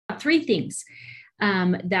got 3 things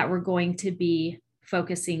that we're going to be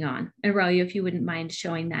focusing on. Aurelio, if you wouldn't mind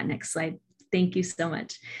showing that next slide. Thank you so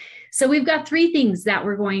much. So we've got 3 things that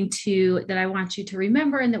I want you to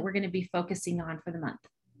remember and that we're going to be focusing on for the month,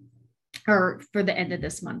 or for the end of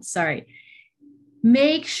this month, sorry.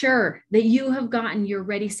 Make sure that you have gotten your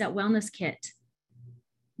Ready Set Wellness Kit.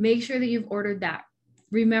 Make sure that you've ordered that.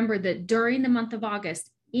 Remember that during the month of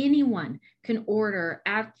August, anyone can order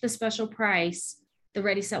at the special price the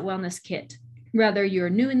Ready Set Wellness Kit, whether you're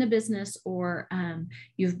new in the business or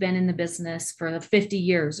you've been in the business for 50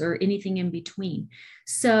 years or anything in between.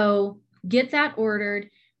 So get that ordered.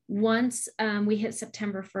 Once we hit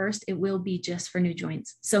September 1st, it will be just for new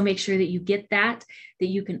joins. So make sure that you get that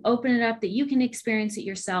you can open it up, that you can experience it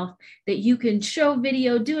yourself, that you can show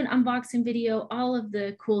video, do an unboxing video, all of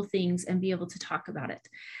the cool things, and be able to talk about it.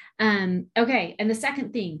 Okay, and the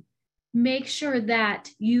second thing, make sure that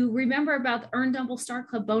you remember about the Earn Double Star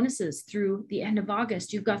Club bonuses through the end of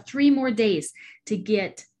August. You've got 3 more days to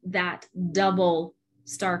get that double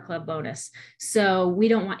Star Club bonus. So we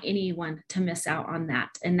don't want anyone to miss out on that.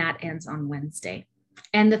 And that ends on Wednesday.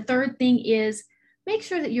 And the third thing is make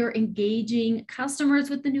sure that you're engaging customers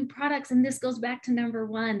with the new products. And this goes back to number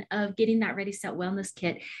 1 of getting that Ready Set Wellness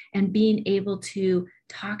Kit and being able to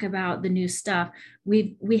talk about the new stuff.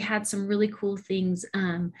 We had some really cool things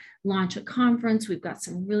launch a conference. We've got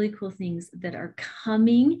some really cool things that are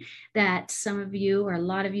coming that some of you or a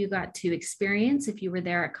lot of you got to experience if you were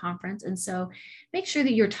there at conference. And so make sure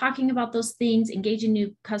that you're talking about those things, engaging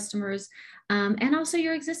new customers, and also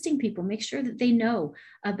your existing people. Make sure that they know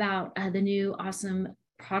about the new awesome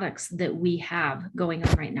products that we have going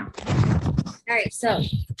on right now. All right, so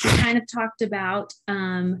we kind of talked about,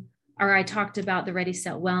 I talked about the Ready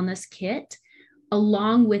Set Wellness Kit.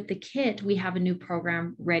 Along with the kit, we have a new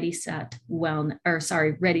program, Ready Set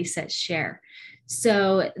Share.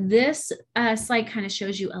 So this slide kind of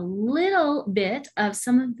shows you a little bit of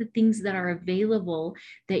some of the things that are available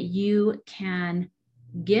that you can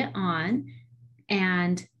get on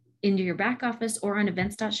and into your back office or on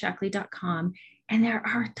events.shaklee.com. And there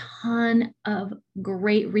are a ton of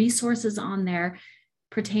great resources on there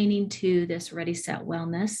pertaining to this Ready Set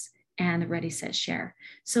Wellness and the Ready Set Share.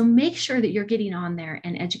 So make sure that you're getting on there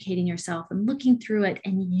and educating yourself and looking through it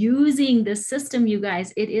and using this system, you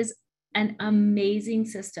guys. It is an amazing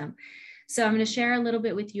system. So I'm going to share a little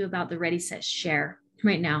bit with you about the Ready Set Share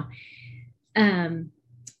right now.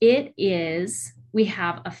 We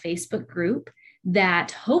have a Facebook group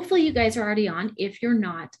that hopefully you guys are already on. If you're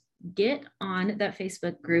not, get on that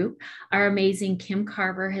Facebook group. Our amazing Kim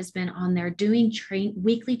Carver has been on there doing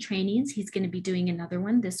weekly trainings. He's going to be doing another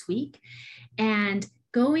one this week and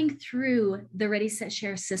going through the Ready Set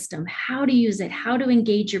Share system, how to use it, how to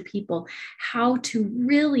engage your people, how to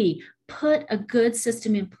really put a good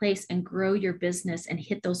system in place and grow your business and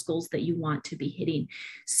hit those goals that you want to be hitting.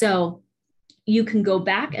 So you can go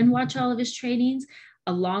back and watch all of his trainings.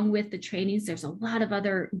 Along with the trainings, there's a lot of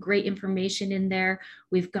other great information in there.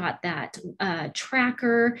 We've got that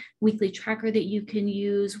weekly tracker that you can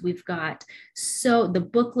use. We've got the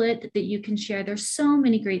booklet that you can share. There's so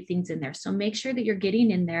many great things in there. So make sure that you're getting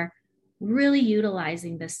in there, really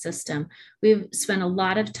utilizing this system. We've spent a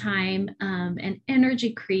lot of time and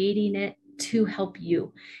energy creating it to help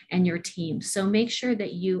you and your team. So make sure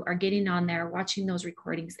that you are getting on there, watching those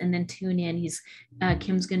recordings, and then tune in.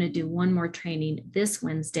 Kim's going to do one more training this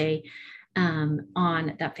Wednesday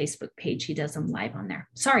on that Facebook page. He does them live on there.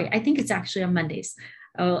 Sorry, I think it's actually on Mondays.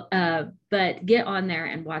 But get on there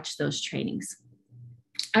and watch those trainings.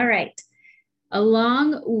 All right.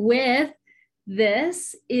 Along with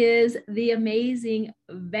this is the amazing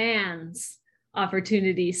Vans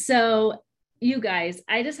opportunity. So you guys,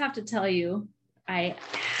 I just have to tell you, I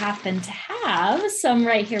happen to have some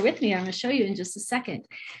right here with me. I'm going to show you in just a second.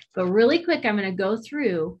 But really quick, I'm going to go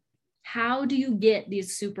through how do you get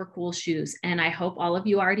these super cool shoes? And I hope all of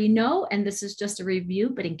you already know, and this is just a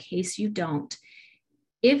review, but in case you don't,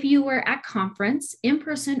 if you were at conference, in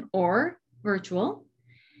person or virtual,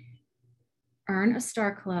 earn a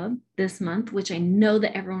Star Club this month, which I know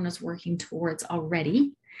that everyone is working towards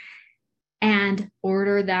already, and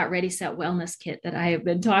order that Ready Set Wellness Kit that I have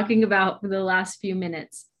been talking about for the last few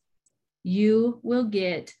minutes. You will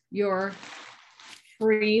get your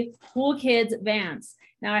free Cool Kids Vans.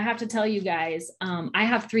 Now I have to tell you guys, I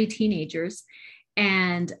have 3 teenagers,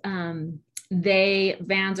 and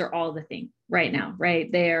Vans are all the thing right now,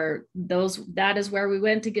 right? That is where we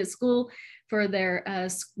went to get school for their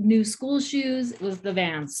new school shoes. It was the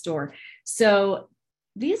Vans store. So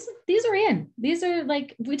these are in. These are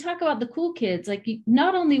like, we talk about the cool kids. Like,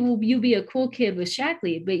 not only will you be a cool kid with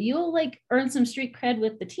Shaklee, but you'll like earn some street cred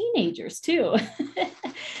with the teenagers too.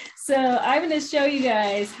 So I'm going to show you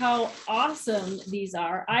guys how awesome these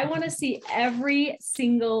are. I want to see every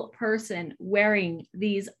single person wearing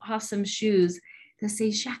these awesome shoes that say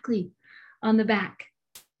Shaklee on the back.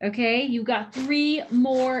 Okay, you've got 3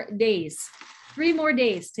 more days. 3 more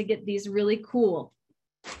days to get these really cool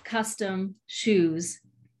custom shoes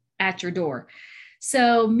at your door.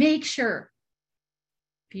 So make sure,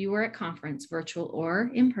 if you were at conference, virtual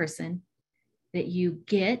or in person, that you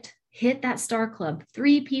hit that star club.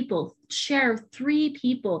 3 people, share 3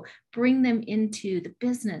 people, bring them into the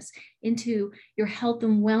business, into your health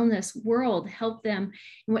and wellness world, help them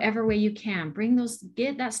in whatever way you can.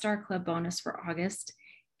 Get that star club bonus for August,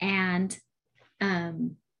 and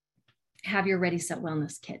have your Ready Set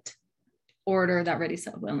Wellness kit. Order that Ready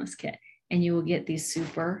Set Wellness kit, and you will get these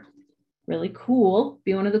super, really cool,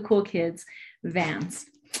 be one of the cool kids, Vans.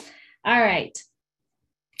 All right.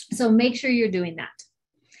 So make sure you're doing that.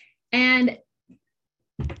 And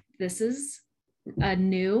this is a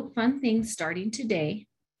new fun thing starting today.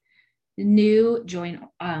 New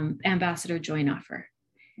ambassador join offer.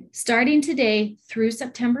 Starting today through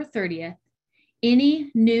September 30th,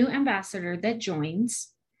 any new ambassador that joins,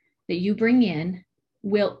 that you bring in,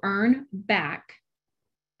 will earn back,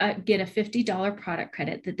 get a $50 product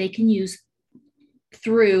credit that they can use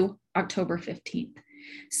through October 15th.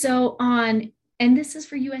 So and this is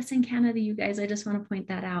for US and Canada, you guys, I just want to point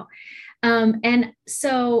that out. And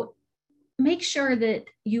so make sure that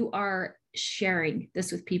you are sharing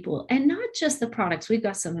this with people, and not just the products. We've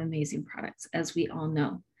got some amazing products, as we all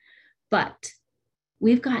know, but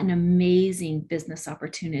we've got an amazing business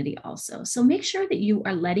opportunity also. So make sure that you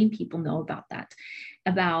are letting people know about that,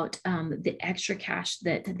 about the extra cash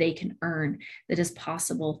that they can earn that is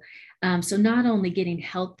possible. So not only getting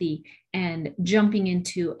healthy and jumping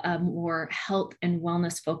into a more health and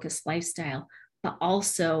wellness focused lifestyle, but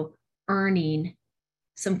also earning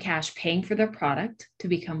some cash, paying for their product to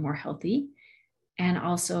become more healthy, and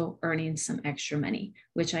also earning some extra money,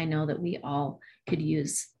 which I know that we all could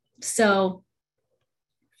use. So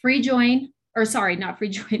join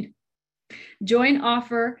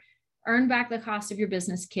offer, earn back the cost of your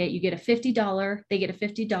business kit. You get they get a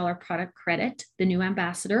 $50 product credit, the new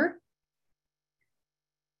ambassador,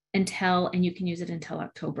 and you can use it until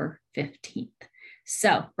October 15th.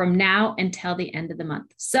 So from now until the end of the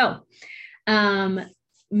month. So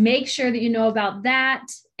make sure that you know about that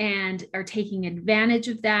and are taking advantage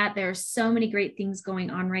of that. There are so many great things going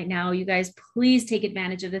on right now. You guys, please take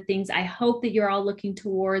advantage of the things. I hope that you're all looking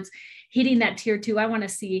towards hitting that tier 2. I want to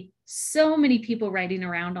see so many people riding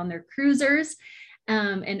around on their cruisers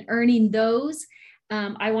and earning those.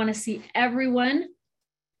 I want to see everyone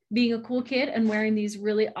being a cool kid and wearing these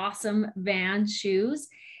really awesome Vans shoes,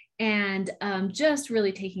 and just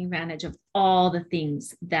really taking advantage of all the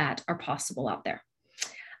things that are possible out there.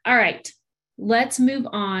 All right, let's move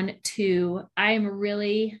on to, I am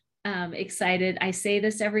really excited. I say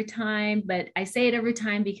this every time, but I say it every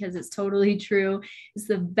time because it's totally true. It's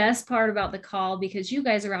the best part about the call, because you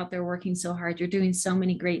guys are out there working so hard. You're doing so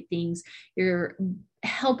many great things. You're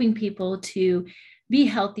helping people to be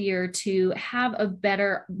healthier, to have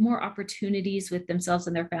more opportunities with themselves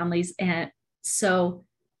and their families. And so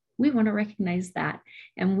we want to recognize that.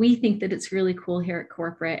 And we think that it's really cool here at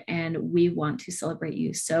Corporate, and we want to celebrate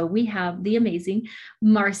you. So we have the amazing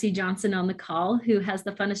Marcy Johnson on the call, who has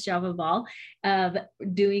the funnest job of all of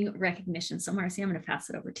doing recognition. So Marcy, I'm going to pass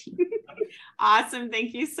it over to you. Awesome.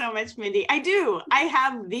 Thank you so much, Mindy. I do. I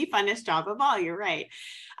have the funnest job of all. You're right.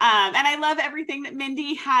 And I love everything that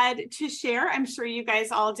Mindy had to share. I'm sure you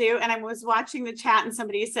guys all do. And I was watching the chat and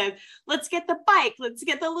somebody said, let's get the bike. Let's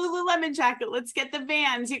get the Lululemon jacket. Let's get the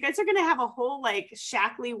Vans. You guys are going to have a whole like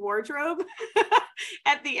Shaklee wardrobe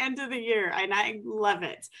at the end of the year. And I love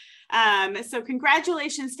it. So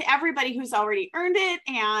congratulations to everybody who's already earned it,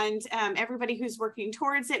 and everybody who's working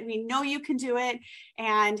towards it. We know you can do it,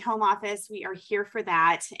 and home office, we are here for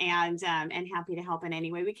that, and happy to help in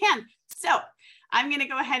any way we can. So I'm going to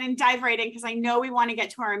go ahead and dive right in, because I know we want to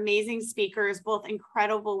get to our amazing speakers, both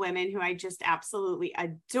incredible women who I just absolutely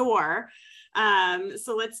adore.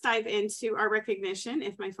 So let's dive into our recognition.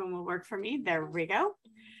 If my phone will work for me, there we go.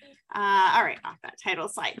 All right, off that title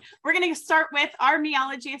slide. We're going to start with our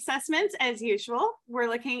Meology assessments as usual. We're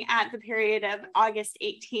looking at the period of August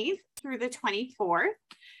 18th through the 24th.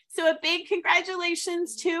 So a big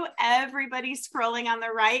congratulations to everybody scrolling on the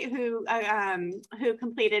right who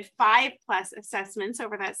completed 5+ assessments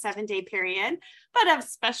over that 7-day period. But a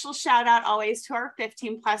special shout out always to our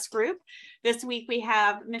 15+ group. This week we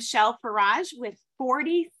have Michelle Farage with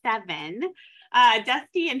 47,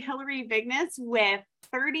 Dusty and Hillary Vignes with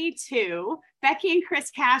 32, Becky and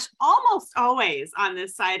Chris Cash almost always on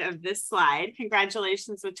this side of this slide.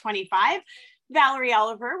 Congratulations with 25. Valerie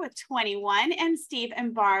Oliver with 21, and Steve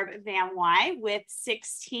and Barb Van Wy with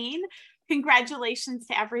 16. Congratulations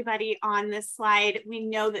to everybody on this slide. We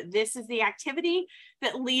know that this is the activity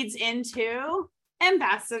that leads into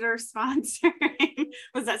ambassador sponsoring.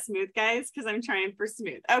 Was that smooth, guys? Because I'm trying for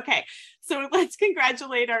smooth. Okay, so let's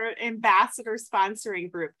congratulate our ambassador sponsoring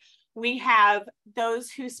group. We have those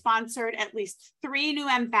who sponsored at least 3 new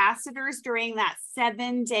ambassadors during that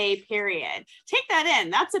 7-day period. Take that in.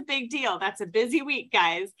 That's a big deal. That's a busy week,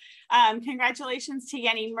 guys. Congratulations to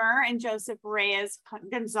Yenny Murr and Joseph Reyes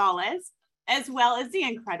Gonzalez, as well as the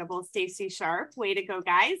incredible Stacy Sharp. Way to go,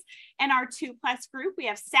 guys. And our 2+ group, we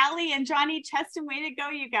have Sally and Johnny Cheston. Way to go,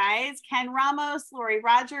 you guys. Ken Ramos, Lori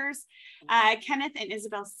Rogers, Kenneth and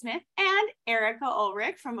Isabel Smith, and Erica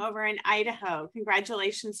Ulrich from over in Idaho.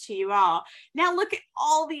 Congratulations to you all. Now look at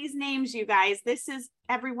all these names, you guys. This is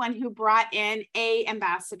everyone who brought in a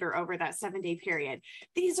ambassador over that 7-day period.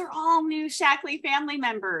 These are all new Shaklee family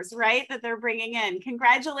members, right, that they're bringing in.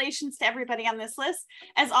 Congratulations to everybody on this list.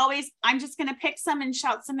 As always, I'm just going to pick some and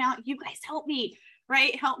shout some out. You guys help me,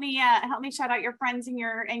 right? Help me shout out your friends and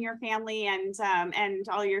your family and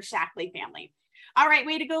all your Shaklee family. All right,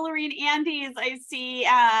 way to go, Lorene Andes. I see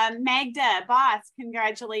Magda Boss,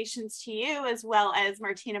 congratulations to you, as well as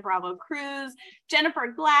Martina Bravo Cruz,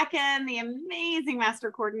 Jennifer Glacken, the amazing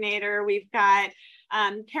master coordinator. We've got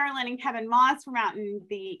Carolyn and Kevin Moss from out in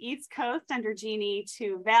the East Coast under Jeannie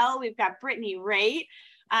Tuvell. We've got Brittany Raitt,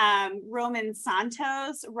 Roman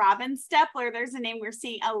Santos, Robin Stepler. There's a name we're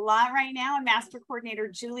seeing a lot right now, and master coordinator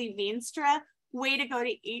Julie Veenstra. Way to go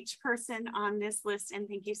to each person on this list, and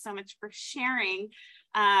thank you so much for sharing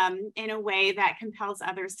in a way that compels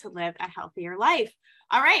others to live a healthier life.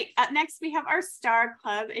 All right, up next we have our Star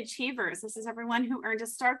Club Achievers. This is everyone who earned a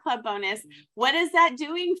Star Club bonus. What is that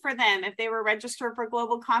doing for them if they were registered for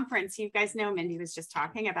Global Conference? You guys know Mindy was just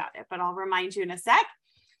talking about it, but I'll remind you in a sec.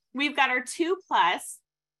 We've got our 2+.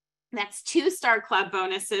 That's 2 Star Club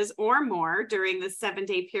bonuses or more during the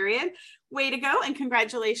 7-day period. Way to go, and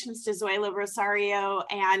congratulations to Zoila Rosario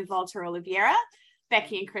and Walter Oliveira,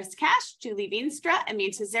 Becky and Chris Cash, Julie Veenstra,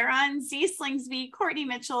 Amita Zeron, Z Slingsby, Courtney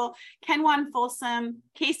Mitchell, Kenwan Folsom,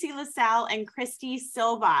 Casey LaSalle, and Christy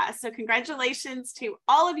Silva. So congratulations to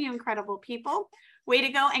all of you incredible people. Way to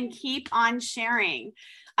go, and keep on sharing.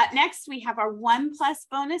 Up next, we have our 1+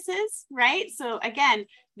 bonuses, right? So again,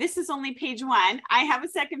 this is only page 1. I have a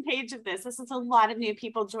second page of this. This is a lot of new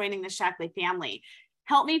people joining the Shaklee family.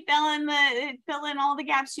 Help me fill in all the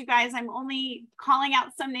gaps, you guys. I'm only calling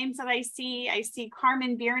out some names that I see. I see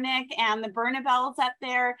Carmen Biernick and the Bernabels up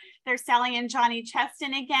there. There's Sally and Johnny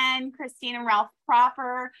Cheston again, Christine and Ralph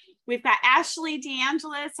Proper. We've got Ashley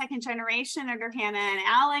DeAngela, second generation under Hannah and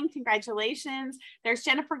Alan. Congratulations. There's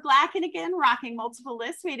Jennifer Glacken again, rocking multiple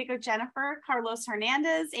lists. Way to go, Jennifer. Carlos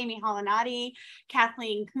Hernandez, Amy Holinati,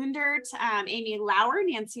 Kathleen Kundert, Amy Lauer,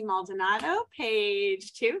 Nancy Maldonado,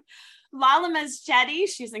 page 2. Lala Mazzetti,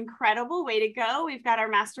 she's incredible. Way to go. We've got our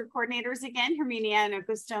master coordinators again, Herminia and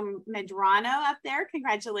Augusto Medrano up there.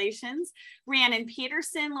 Congratulations. Rhiannon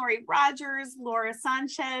Peterson, Lori Rogers, Laura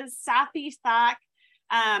Sanchez, Safi Thak,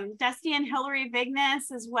 Dusty and Hillary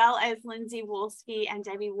Vignes, as well as Lindsay Wolski and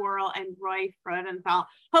Debbie Worrell and Roy Frodenthal.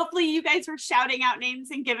 Hopefully you guys were shouting out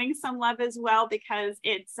names and giving some love as well, because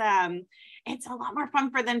it's a lot more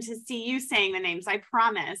fun for them to see you saying the names, I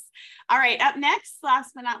promise. All right, up next,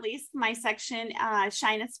 last but not least, my section,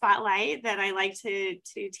 Shine a Spotlight, that I like to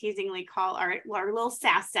teasingly call our little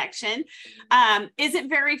sass section, isn't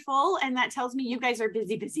very full, and that tells me you guys are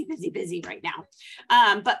busy right now.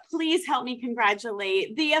 But please help me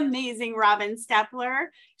congratulate the amazing Robin Stepler.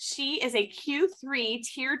 She is a Q3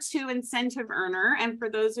 Tier 2 incentive earner, and for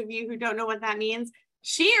those of you who don't know what that means,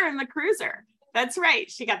 she earned the cruiser. That's right.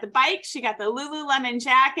 She got the bike. She got the Lululemon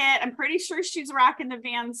jacket. I'm pretty sure she's rocking the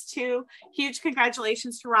Vans too. Huge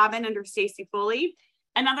congratulations to Robin under Stacy Foley.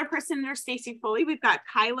 Another person under Stacy Foley, we've got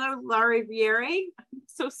Kyla Lariviere. I'm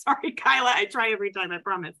so sorry, Kyla. I try every time, I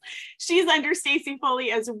promise. She's under Stacy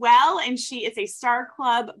Foley as well, and she is a Star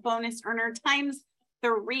Club bonus earner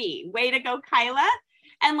 ×3. Way to go, Kyla.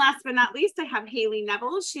 And last but not least, I have Haley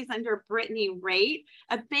Neville. She's under Brittany Raitt.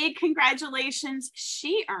 A big congratulations.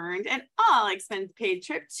 She earned an all expense paid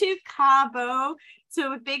trip to Cabo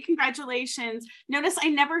So big congratulations. Notice I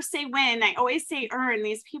never say win, I always say earn.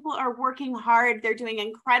 These people are working hard. They're doing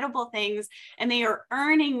incredible things and they are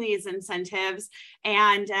earning these incentives,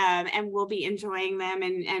 and we'll be enjoying them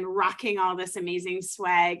and rocking all this amazing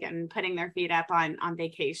swag and putting their feet up on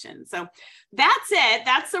vacation. So that's it.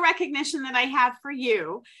 That's the recognition that I have for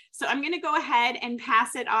you. So I'm going to go ahead and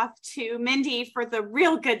pass it off to Mindy for the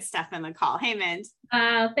real good stuff in the call. Hey, Mind.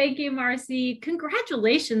 Thank you, Marcy.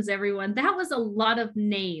 Congratulations, everyone. That was a lot of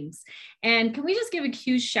names. And can we just give a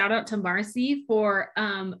huge shout out to Marcy for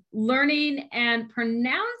learning and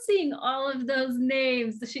pronouncing all of those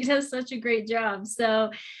names. She does such a great job.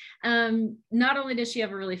 So not only does she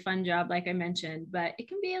have a really fun job, like I mentioned, but it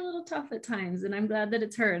can be a little tough at times. And I'm glad that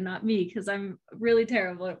it's her and not me, because I'm really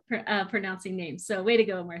terrible at pronouncing names. So way to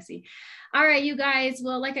go, Marcy. All right, you guys.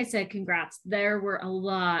 Well, like I said, congrats. There were a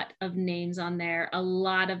lot of names on there, a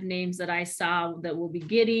lot of names that I saw that will be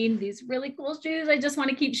getting these really cool shoes. I just want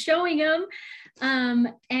to keep showing them.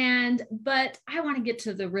 But I want to get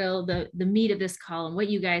to the meat of this call and what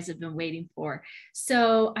you guys have been waiting for.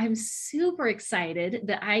 So I'm super excited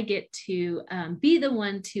that I get to be the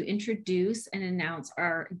one to introduce and announce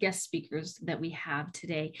our guest speakers that we have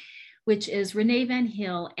today, which is Renee Van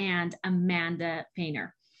Hill and Amanda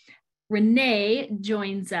Painter. Renee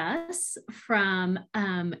joins us from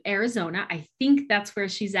Arizona. I think that's where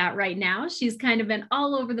she's at right now. She's kind of been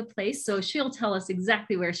all over the place, so she'll tell us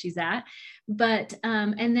exactly where she's at. But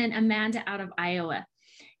and then Amanda out of Iowa.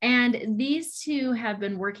 And these two have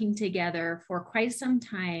been working together for quite some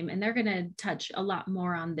time, and they're going to touch a lot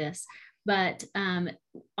more on this, but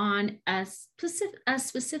on a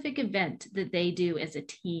specific event that they do as a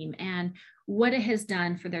team and what it has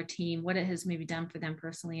done for their team, what it has maybe done for them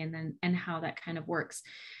personally, and how that kind of works.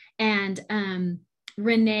 And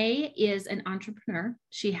Renee is an entrepreneur.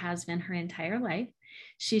 She has been her entire life.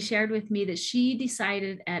 She shared with me that she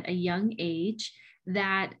decided at a young age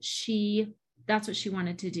that that's what she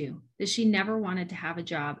wanted to do, that she never wanted to have a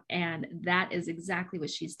job. And that is exactly what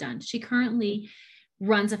she's done. She currently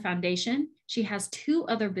runs a foundation. She has 2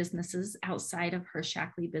 other businesses outside of her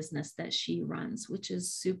Shaklee business that she runs, which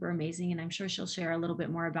is super amazing. And I'm sure she'll share a little bit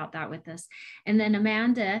more about that with us. And then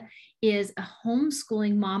Amanda is a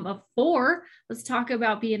homeschooling mom of 4. Let's talk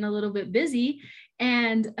about being a little bit busy,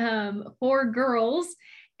 and 4 girls,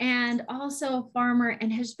 and also a farmer,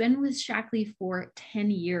 and has been with Shaklee for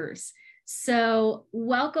 10 years. So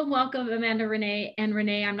welcome, Amanda, Renee. And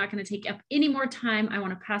Renee, I'm not going to take up any more time. I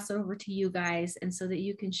want to pass it over to you guys, and so that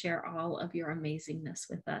you can share all of your amazingness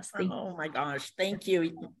with us. Oh my gosh, thank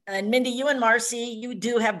you. And Mindy, you and Marcy, you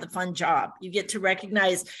do have the fun job. You get to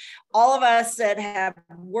recognize all of us that have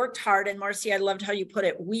worked hard. And Marcy, I loved how you put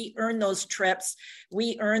it. We earn those trips.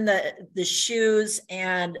 We earn the shoes.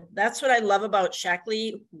 And that's what I love about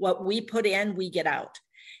Shaklee. What we put in, we get out.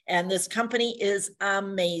 And this company is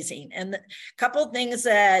amazing. And a couple of things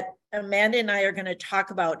that Amanda and I are going to talk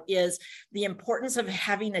about is the importance of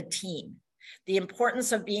having a team, the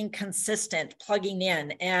importance of being consistent, plugging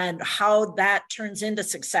in, and how that turns into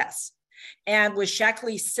success. And with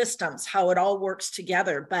Shaklee systems, how it all works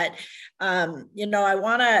together. But, I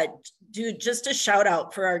want to do just a shout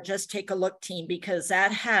out for our Just Take a Look team, because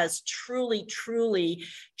that has truly, truly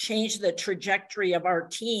changed the trajectory of our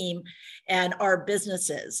team and our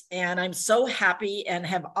businesses. And I'm so happy and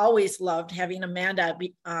have always loved having Amanda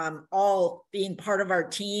all being part of our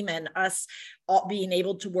team and us all being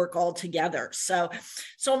able to work all together. So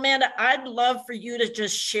Amanda, I'd love for you to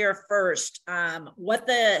just share first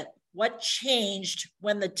what changed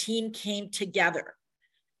when the team came together.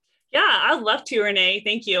 Yeah, I'd love to, Renee.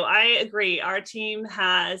 Thank you. I agree. Our team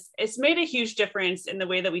it's made a huge difference in the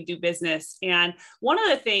way that we do business. And one of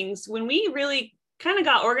the things, when we really kind of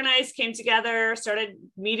got organized, came together, started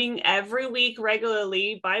meeting every week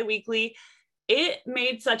regularly, bi-weekly, it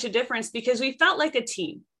made such a difference because we felt like a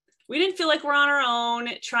team. We didn't feel like we're on our own,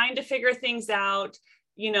 trying to figure things out,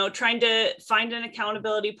 trying to find an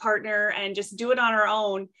accountability partner and just do it on our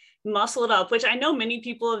own. Muscle it up, which I know many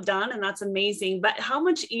people have done, and that's amazing. But how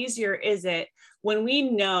much easier is it when we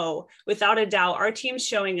know without a doubt our team's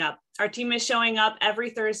showing up? Our team is showing up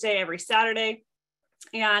every Thursday, every Saturday,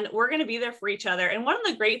 and we're going to be there for each other. And one of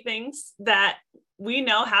the great things that we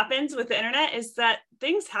know happens with the internet is that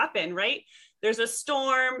things happen, right? There's a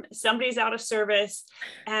storm, somebody's out of service,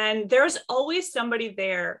 and there's always somebody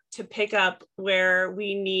there to pick up where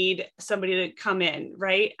we need somebody to come in,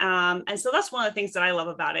 right? And so that's one of the things that I love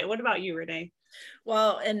about it. What about you, Renee?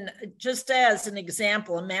 Well, and just as an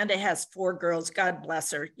example, Amanda has 4 girls. God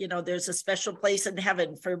bless her. You know, there's a special place in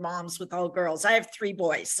heaven for moms with all girls. I have 3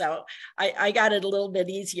 boys, so I got it a little bit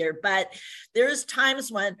easier. But there's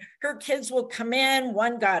times when her kids will come in,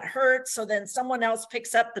 one got hurt, so then someone else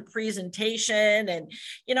picks up the presentation. And,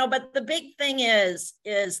 you know, but the big thing is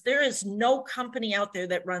there is no company out there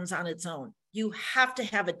that runs on its own. You have to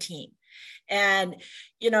have a team. And,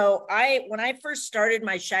 you know, when I first started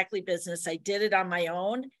my Shaklee business, I did it on my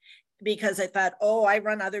own because I thought, oh, I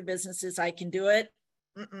run other businesses, I can do it.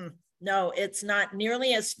 No, it's not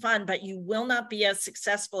nearly as fun, but you will not be as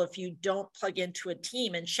successful if you don't plug into a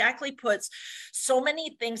team. And Shaklee puts so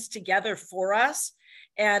many things together for us.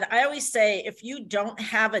 And I always say, if you don't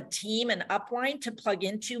have a team, an upline to plug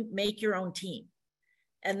into, make your own team.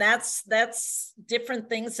 And that's different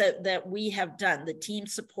things that we have done, the team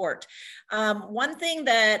support. One thing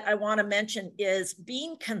that I want to mention is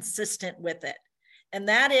being consistent with it. And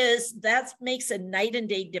that makes a night and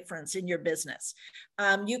day difference in your business.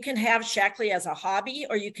 You can have Shaklee as a hobby,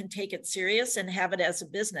 or you can take it serious and have it as a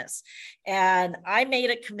business. And I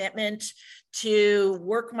made a commitment to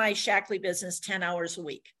work my Shaklee business 10 hours a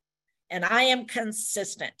week. And I am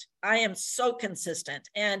consistent. I am so consistent.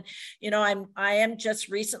 And, you know, I am just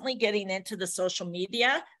recently getting into the social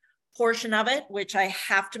media portion of it, which I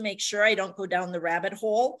have to make sure I don't go down the rabbit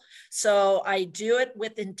hole. So I do it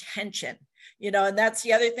with intention, you know, and that's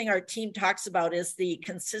the other thing our team talks about is the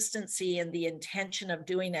consistency and the intention of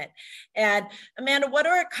doing it. And Amanda, what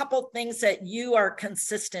are a couple things that you are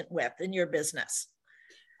consistent with in your business?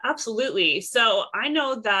 Absolutely. So I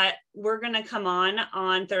know that we're going to come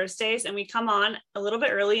on Thursdays, and we come on a little bit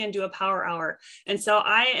early and do a power hour. And so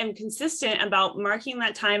I am consistent about marking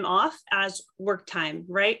that time off as work time,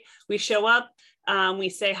 right? We show up, we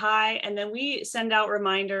say hi, and then we send out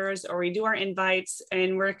reminders or we do our invites,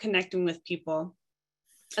 and we're connecting with people.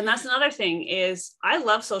 And that's another thing is I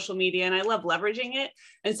love social media and I love leveraging it.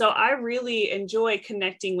 And so I really enjoy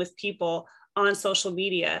connecting with people on social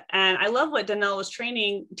media. And I love what Danelle was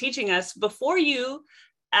teaching us. Before you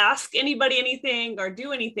ask anybody anything or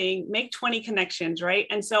do anything, make 20 connections, right?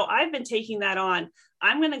 And so I've been taking that on.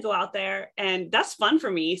 I'm going to go out there, and that's fun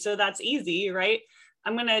for me. So that's easy, right?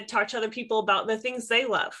 I'm going to talk to other people about the things they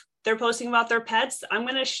love. They're posting about their pets. I'm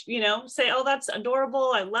going to, say, oh, that's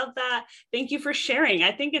adorable. I love that. Thank you for sharing.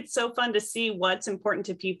 I think it's so fun to see what's important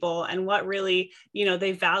to people and what really,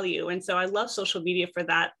 they value. And so I love social media for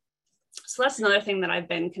that. So that's another thing that I've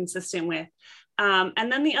been consistent with.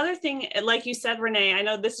 And then the other thing, like you said, Renee, I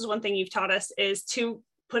know this is one thing you've taught us, is to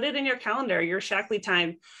put it in your calendar, your Shaklee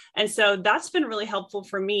time. And so that's been really helpful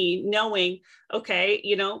for me, knowing, okay,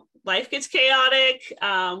 life gets chaotic.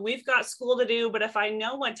 We've got school to do, but if I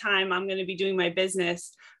know what time I'm going to be doing my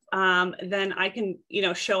business, then I can,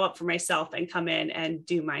 show up for myself and come in and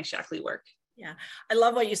do my Shaklee work. Yeah, I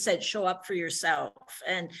love what you said, show up for yourself.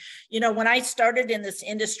 And, when I started in this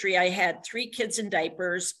industry, I had 3 kids in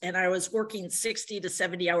diapers, and I was working 60 to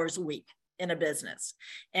 70 hours a week in a business.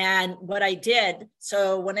 And what I did,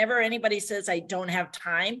 so whenever anybody says I don't have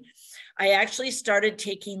time, I actually started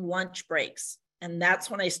taking lunch breaks. And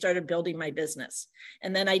that's when I started building my business.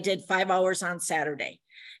 And then I did 5 hours on Saturday.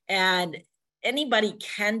 And anybody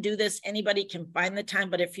can do this. Anybody can find the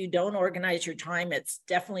time, but if you don't organize your time, it's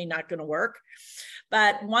definitely not going to work.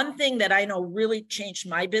 But one thing that I know really changed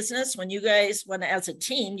my business when as a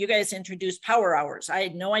team, you guys introduced power hours. I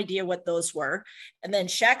had no idea what those were. And then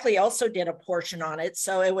Shaklee also did a portion on it.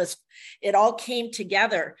 So it all came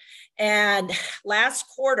together. And last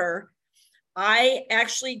quarter, I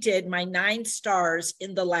actually did my 9 stars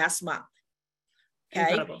in the last month.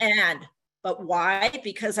 Okay. Incredible. But why?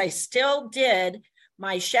 Because I still did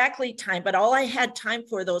my Shaklee time, but all I had time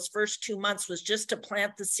for those first 2 months was just to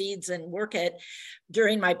plant the seeds and work it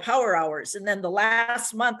during my power hours. And then the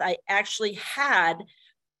last month, I actually had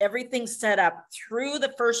everything set up through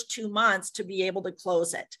the first 2 months to be able to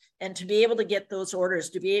close it and to be able to get those orders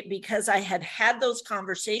because I had those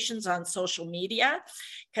conversations on social media,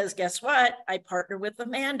 because guess what? I partnered with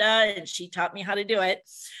Amanda and she taught me how to do it.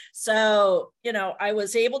 So, I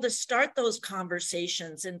was able to start those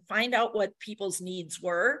conversations and find out what people's needs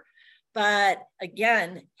were. But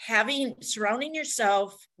again, surrounding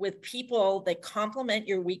yourself with people that complement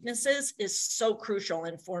your weaknesses is so crucial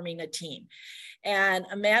in forming a team. And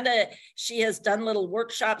Amanda, she has done little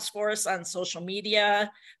workshops for us on social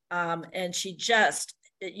media. And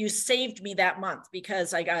you saved me that month,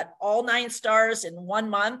 because I got all 9 stars in 1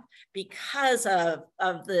 month because of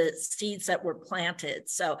the seeds that were planted.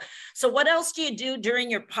 So what else do you do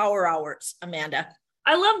during your power hours, Amanda?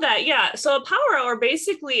 I love that. Yeah. So a power hour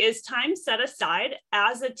basically is time set aside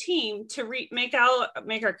as a team to make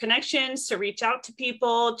our connections, to reach out to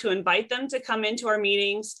people, to invite them to come into our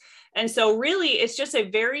meetings. And so really it's just a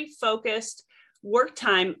very focused work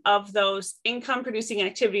time of those income producing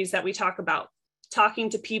activities that we talk about, talking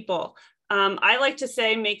to people. I like to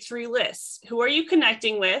say, make 3 lists. Who are you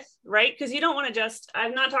connecting with, right? Because you don't want to just,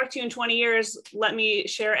 I've not talked to you in 20 years. Let me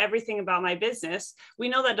share everything about my business. We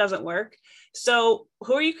know that doesn't work. So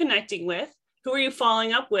who are you connecting with? Who are you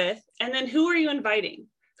following up with? And then who are you inviting?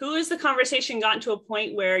 Who has the conversation gotten to a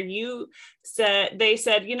point where they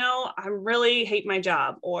said, I really hate my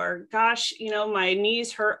job, or gosh, my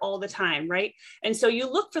knees hurt all the time, right? And so you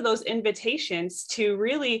look for those invitations to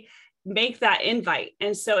really make that invite.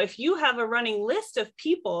 And so if you have a running list of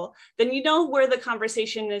people, then you know where the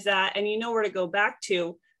conversation is at and you know where to go back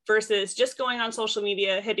to, versus just going on social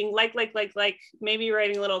media, hitting like, maybe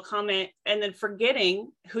writing a little comment and then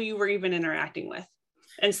forgetting who you were even interacting with.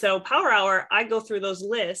 And so Power Hour, I go through those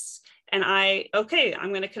lists and I'm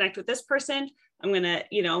going to connect with this person. I'm going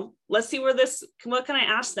to, let's see what can I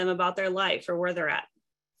ask them about their life or where they're at?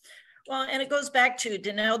 Well, and it goes back to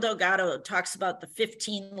Danelle Delgado talks about the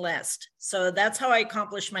 15 list. So that's how I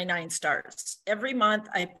accomplish my 9 stars. Every month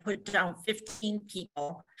I put down 15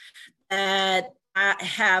 people that I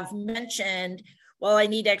have mentioned, well, I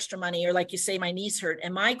need extra money, or like you say, my knees hurt.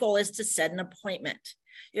 And my goal is to set an appointment.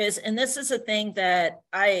 And this is a thing that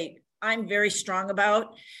I'm very strong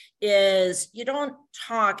about, is you don't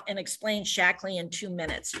talk and explain Shaklee in 2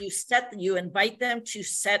 minutes. You invite them to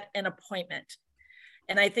set an appointment.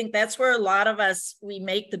 And I think that's where a lot of us, we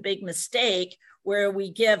make the big mistake where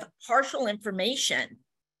we give partial information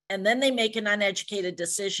and then they make an uneducated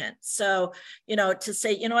decision. So, to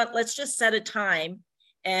say, let's just set a time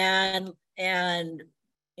and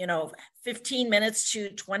 15 minutes to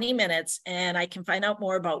 20 minutes, and I can find out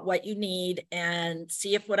more about what you need and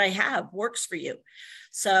see if what I have works for you.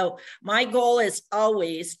 So my goal is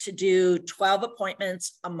always to do 12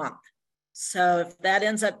 appointments a month. So if that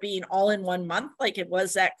ends up being all in 1 month, like it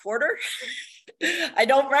was that quarter, I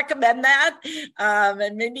don't recommend that.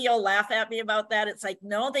 And maybe you'll laugh at me about that. It's like,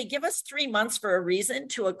 no, they give us 3 months for a reason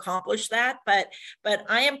to accomplish that. But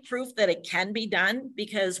I am proof that it can be done,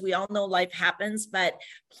 because we all know life happens, but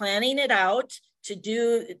planning it out to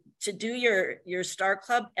do your Star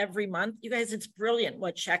Club every month, you guys, it's brilliant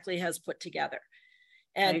what Shaklee has put together.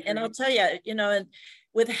 And I'll tell you, and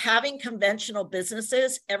with having conventional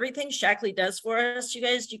businesses, everything Shaklee does for us, you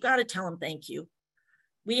guys, you got to tell them thank you.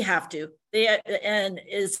 We have to.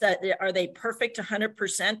 Are they perfect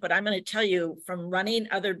 100%? But I'm going to tell you, from running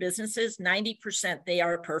other businesses, 90% they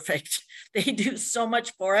are perfect. They do so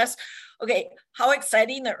much for us. Okay, how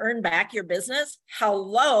exciting to earn back your business.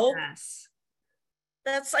 Hello. Yes.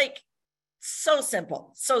 That's like so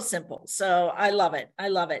simple, so simple. So I love it. I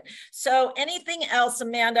love it. So anything else,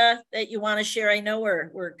 Amanda, that you want to share? I know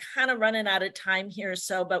we're kind of running out of time here.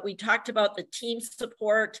 But we talked about the team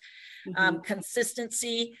support,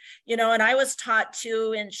 consistency, and I was taught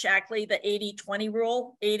too in Shaklee, the 80-20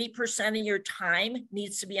 rule. 80% of your time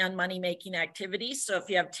needs to be on money-making activities. So if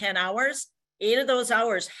you have 10 hours, 8 of those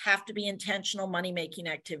hours have to be intentional money-making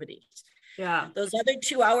activities. Yeah. Those other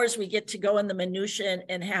 2 hours, we get to go in the minutia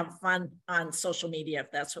and have fun on social media, if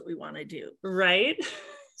that's what we want to do. Right.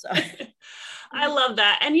 So I love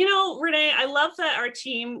that. And, Renee, I love that our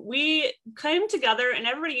team, we came together and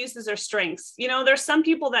everybody uses their strengths. There's some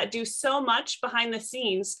people that do so much behind the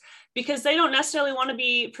scenes because they don't necessarily want to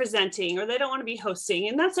be presenting or they don't want to be hosting,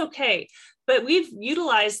 and that's okay. But we've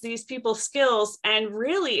utilized these people's skills, and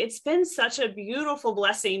really it's been such a beautiful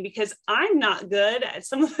blessing, because I'm not good at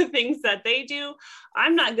some of the things that they do.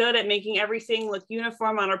 I'm not good at making everything look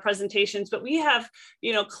uniform on our presentations, but we have,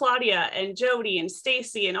 Claudia and Jody and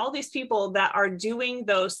Stacy and all these people that are doing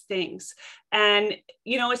those things. And,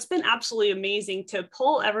 it's been absolutely amazing to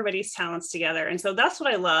pull everybody's talents together. And so that's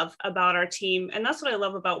what I love about our team. And that's what I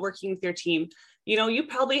love about working with your team. You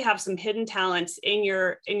probably have some hidden talents in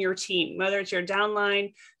your team, whether it's your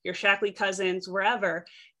downline, your Shaklee cousins, wherever.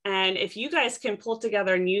 And if you guys can pull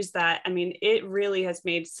together and use that, it really has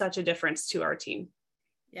made such a difference to our team.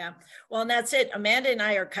 Yeah. Well, and that's it. Amanda and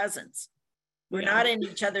I are cousins. We're not in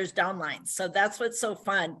each other's downlines. So that's what's so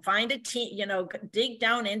fun. Find a team, dig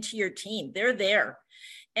down into your team. They're there.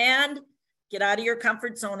 And get out of your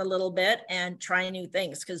comfort zone a little bit and try new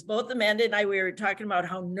things. Because both Amanda and I, we were talking about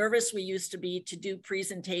how nervous we used to be to do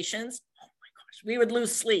presentations. Oh my gosh, we would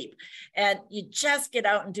lose sleep. And you just get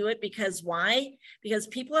out and do it, because why? Because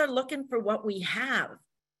people are looking for what we have.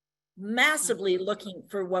 massively looking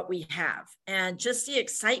for what we have and just the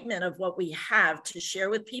excitement of what we have to share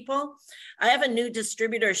with people. I have a new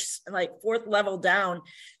distributor, like 4th level down.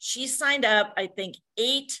 She signed up, I think,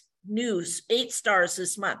 8 stars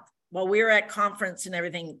this month while we were at conference and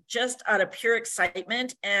everything, just out of pure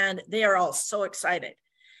excitement. And they are all so excited.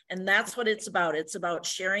 And that's what it's about. It's about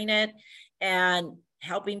sharing it and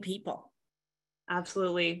helping people.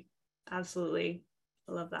 Absolutely. Absolutely.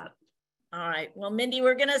 I love that. All right. Well, Mindy,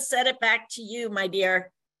 we're going to set it back to you, my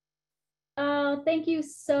dear. Oh, thank you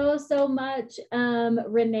so much,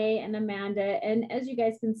 Renee and Amanda. And as you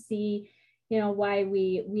guys can see, you know, why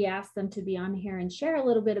we asked them to be on here and share a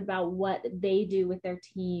little bit about what they do with their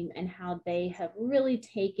team and how they have really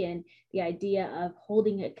taken the idea of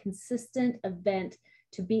holding a consistent event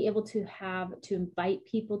to be able to invite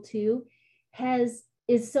people to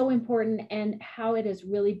is so important, and how it has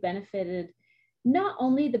really benefited not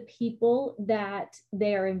only the people that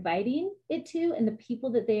they are inviting it to and the people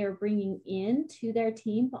that they are bringing in to their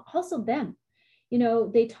team, but also them. You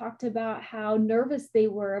know, they talked about how nervous they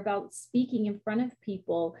were about speaking in front of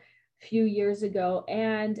people a few years ago.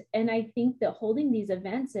 And I think that holding these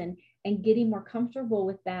events and getting more comfortable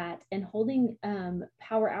with that, and holding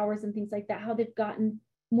power hours and things like that, how they've gotten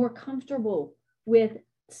more comfortable with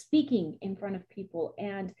speaking in front of people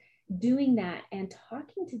and doing that and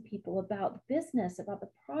talking to people about business, about the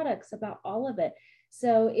products, about all of it.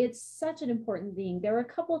 So it's such an important thing. There were a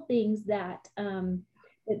couple of things that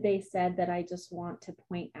that they said that I just want to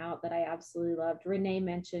point out that I absolutely loved. Renee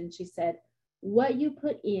mentioned, she said, what you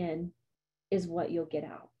put in is what you'll get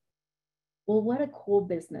out. Well, what a cool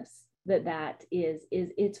business that is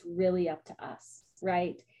it's really up to us,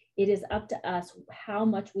 right? It is up to us how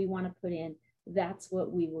much we want to put in. That's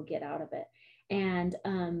what we will get out of it. And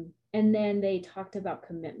then they talked about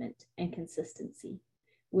commitment and consistency,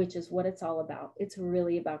 which is what it's all about. It's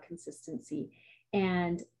really about consistency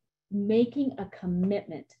and making a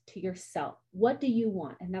commitment to yourself. What do you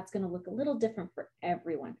want? And that's going to look a little different for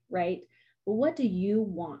everyone, right? But what do you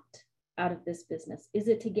want out of this business? Is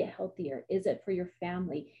it to get healthier? Is it for your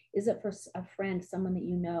family? Is it for a friend, someone that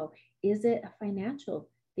you know? Is it a financial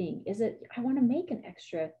thing? Is it, I want to make an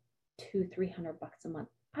extra $200-300 a month.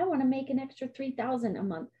 I want to make an extra $3,000 a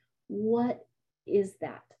month. What is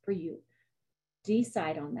that for you?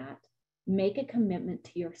 Decide on that. Make a commitment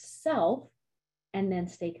to yourself and then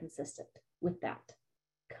stay consistent with that.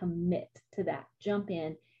 Commit to that. Jump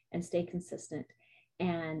in and stay consistent,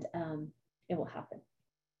 and it will happen.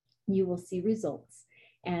 You will see results.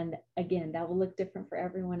 And again, that will look different for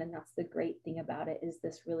everyone. And that's the great thing about it, is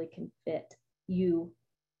this really can fit you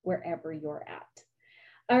wherever you're at.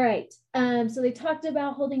 All right. So they talked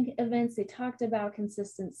about holding events. They talked about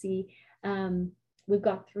consistency. We've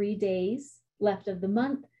got 3 days left of the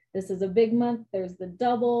month. This is a big month. There's the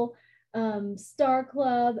double Star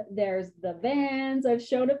Club. There's the vans. I've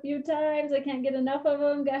showed a few times. I can't get enough of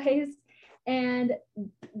them, guys. And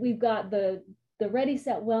we've got the Ready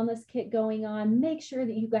Set Wellness Kit going on. Make sure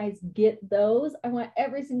that you guys get those. I want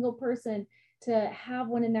every single person to have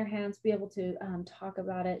one in their hands, be able to talk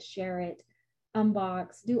about it, share it,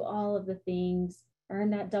 unbox, do all of the things, earn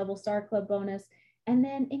that double Star Club bonus, and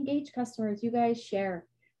then engage customers. You guys share.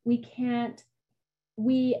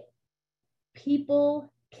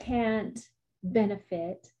 People can't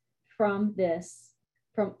benefit from this,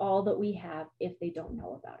 from all that we have, if they don't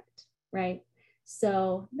know about it, right?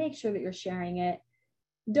 So make sure that you're sharing it.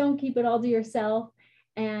 Don't keep it all to yourself,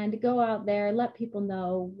 and go out there, let people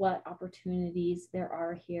know what opportunities there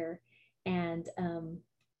are here, and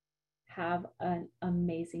have an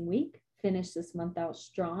amazing week. Finish this month out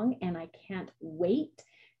strong, and I can't wait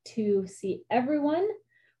to see everyone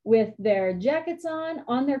with their jackets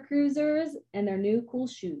on their cruisers and their new cool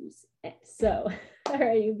shoes. So, all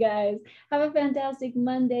right, you guys, have a fantastic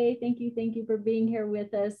Monday. Thank you for being here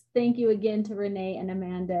with us. Thank you again to Renee and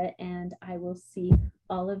Amanda, and I will see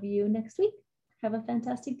all of you next week. Have a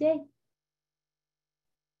fantastic day.